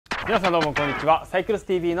皆さんどうもこんにちは。サイクリスト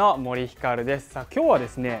TV の森ひかるです。さあ今日はで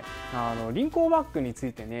すね、輪行バッグにつ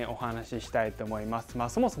いてねお話ししたいと思います。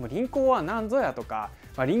そもそも輪行は何ぞやとか、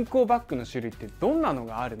輪行バッグの種類ってどんなの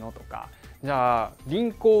があるのとか、じゃあ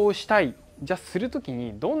輪行をしたい、じゃあする時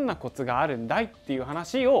にどんなコツがあるんだいっていう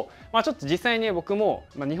話を、ちょっと実際ね僕も、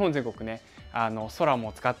日本全国ね空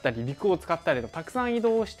も使ったり陸を使ったりとたくさん移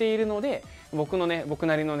動しているので、僕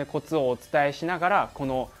なりのねコツをお伝えしながら、こ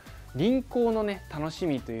の輪行のね楽し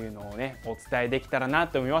みというのをねお伝えできたらな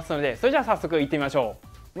と思いますので、それじゃあ早速行ってみましょ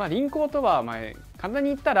う。輪行とは簡単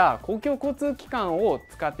に言ったら公共交通機関を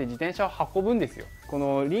使って自転車を運ぶんですよ。こ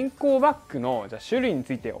の輪行バッグの種類に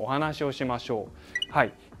ついてお話をしましょう。は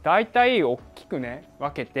い、だいたい大きくね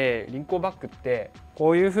分けて、輪行バッグって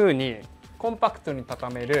こういう風にコンパクトに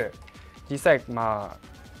畳める、実際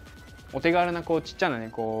お手軽なちっちゃなね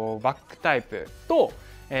バッグタイプと、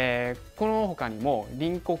この他にも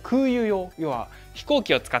輪行空輸用、要は飛行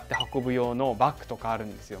機を使って運ぶ用のバッグとかある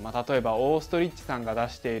んですよ。例えばオーストリッチさんが出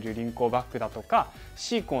している輪行バッグだとか、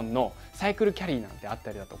シーコンのサイクルキャリーなんてあっ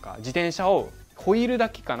たりだとか、自転車をホイールだ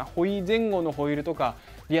けかな、前後のホイールとか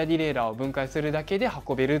リアディレイラーを分解するだけで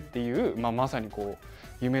運べるっていう、まさに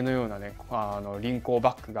夢のようなね輪行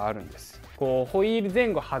バッグがあるんです。ホイール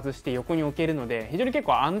前後外して横に置けるので、非常に結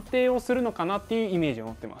構安定をするのかなっていうイメージを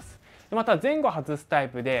持ってます。また前後外すタイ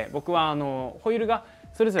プで、僕はホイールが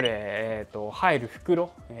それぞれ、入る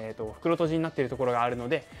袋閉じになっているところがあるの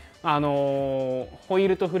で、ホイー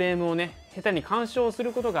ルとフレームをね下手に干渉す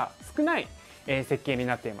ることが少ない、設計に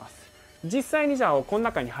なっています。実際にじゃあこの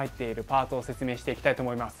中に入っているパーツを説明していきたいと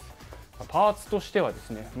思います。パーツとしてはです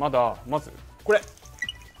ね、まずこれ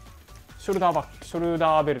ショルダ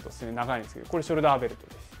ーベルトですね。長いんですけど、これショルダーベルト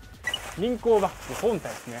です。輪行バッグ本体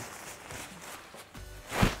ですね。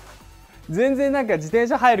全然自転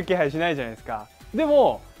車入る気配しないじゃないですか。で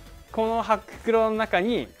もこの袋の中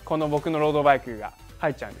にこの僕のロードバイクが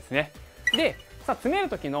入っちゃうんですね。で詰める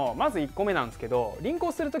時のまず1個目なんですけど、輪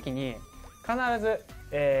行する時に必ず、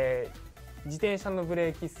自転車のブレ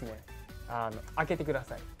ーキっすね、開けてくだ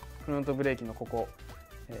さい。フロントブレーキのここ、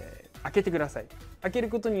開けてください。開ける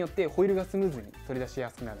ことによってホイールがスムーズに取り出しや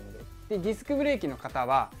すくなるので。でディスクブレーキの方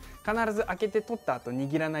は必ず開けて取った後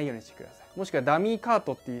握らないようにしてください。もしくはダミーカー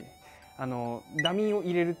トっていうダミーを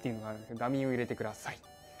入れるっていうのがあるんですけど、ダミーを入れてください。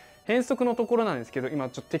変速のところなんですけど、今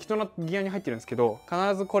ちょっと適当なギアに入ってるんですけど、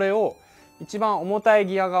必ずこれを一番重たい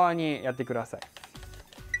ギア側にやってください。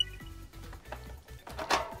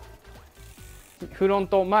フロン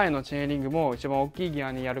ト前のチェーンリングも一番大きいギ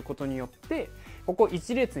アにやることによって、ここ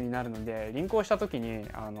一列になるので、輪行した時に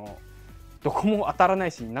どこも当たらな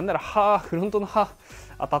いし、なんならフロントの刃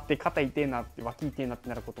当たって肩痛えなって脇痛えなって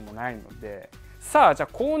なることもないので、じゃあ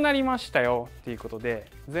こうなりましたよっていうことで、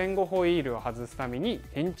前後ホイールを外すために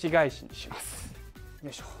電池返しにします。よ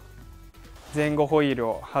いしょ。前後ホイール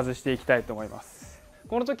を外していきたいと思います。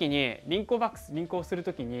この時に輪行する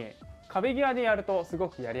時に壁ギアでやるとすご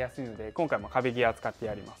くやりやすいので、今回も壁ギア使って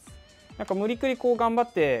やります。無理くり頑張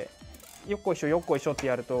ってよっこいしょよっこいしょって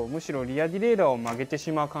やると、むしろリアディレイラーを曲げて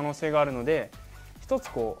しまう可能性があるので、一つ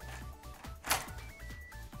上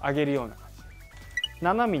げるような感じ、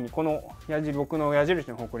斜めに僕の矢印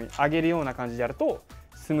の方向に上げるような感じでやると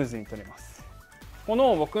スムーズに取れます。こ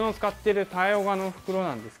の僕の使っているタイオガの袋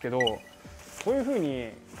なんですけど、こういう風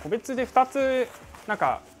に個別で2つ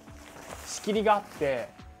仕切りがあって、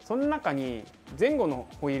その中に前後の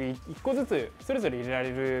ホイール1個ずつそれぞれ入れられ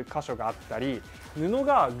る箇所があったり、布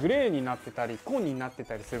がグレーになってたり紺になって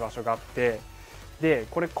たりする場所があって、で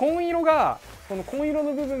この紺色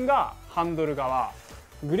の部分がハンドル側、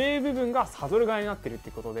グレー部分がサドル側になってるって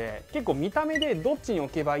いうことで、結構見た目でどっちに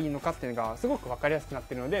置けばいいのかっていうのがすごく分かりやすくなっ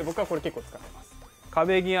てるので、僕はこれ結構使ってます。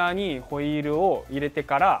壁際にホイールを入れて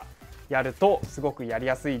からやるとすごくやり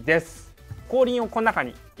やすいです。後輪をこの中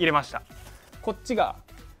に入れました。こっちが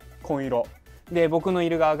紺色で、僕のい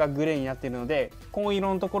る側がグレーになっているので、紺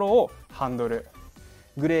色のところをハンドル、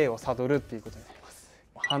グレーをサドルっていうことになります。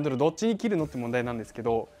ハンドルどっちに切るのって問題なんですけ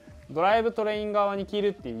ど、ドライブトレイン側に切る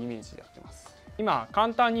っていうイメージでやってます。今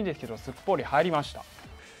簡単にですけどすっぽり入りました。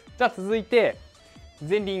じゃあ続いて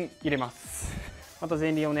前輪入れます。また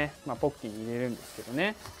前輪をね、ポッキーに入れるんですけど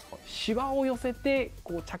ね、シワを寄せて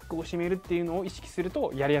チャックを閉めるっていうのを意識する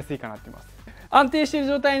とやりやすいかなって思います。安定している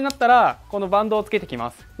状態になったらこのバンドをつけてき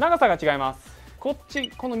ます。長さが違います。こ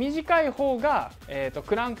の短い方が、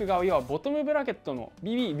クランク側、要はボトムブラケットの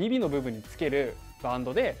ビビの部分につけるバン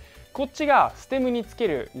ドで、こっちがステムにつけ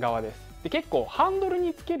る側です。で結構ハンドル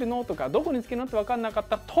につけるのとかどこにつけるのって分かんなかっ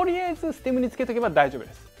たら、とりあえずステムにつけとけば大丈夫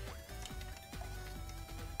です。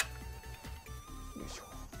よいしょ。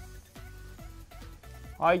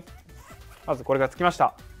はい、まずこれがつきまし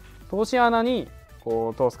た。通し穴に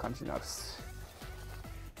こう通す感じになるっす。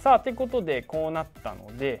さあってことでこうなった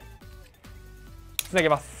のでつなげ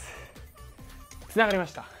ます。つながりま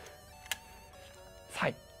した。は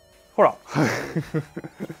い、ほら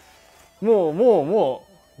も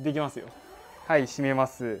うできますよ。はい、閉めま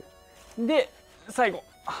す。で最後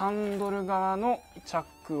ハンドル側のチャッ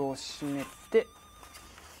クを閉めて、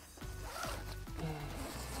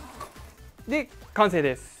で完成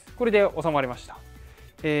です。これで収まりました。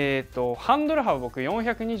ハンドル幅僕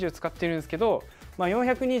420使ってるんですけど、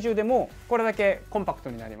420でもこれだけコンパク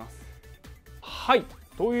トになります。はい、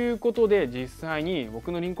ということで実際に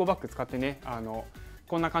僕の輪行バッグ使ってね、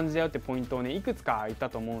こんな感じだよってポイントをねいくつか言っ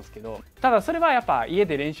たと思うんですけど、ただそれはやっぱ家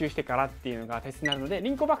で練習してからっていうのが大切になるので、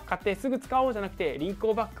輪行バッグ買ってすぐ使おうじゃなくて、輪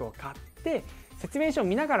行バッグを買って説明書を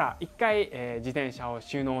見ながら一回、自転車を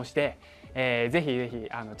収納して、ぜひチ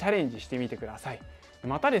ャレンジしてみてください。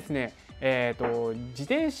またですね、自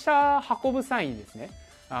転車運ぶ際にですね、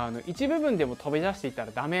一部分でも飛び出していった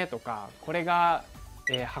らダメとか、これが、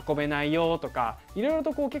運べないよとか、いろいろ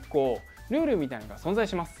とこう結構ルールみたいなのが存在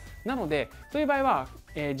します。なのでそういう場合は、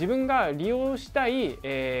自分が利用したい、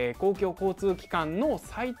公共交通機関の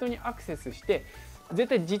サイトにアクセスして、絶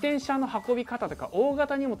対自転車の運び方とか大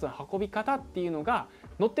型荷物の運び方っていうのが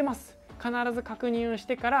載ってます。必ず確認をし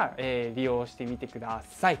てから、利用してみてくだ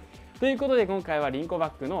さい。ということで今回は輪行バ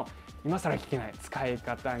ッグの今更聞けない使い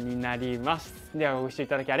方になります。ではご視聴い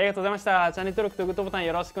ただきありがとうございました。チャンネル登録とグッドボタン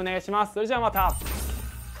よろしくお願いします。それじゃあまた。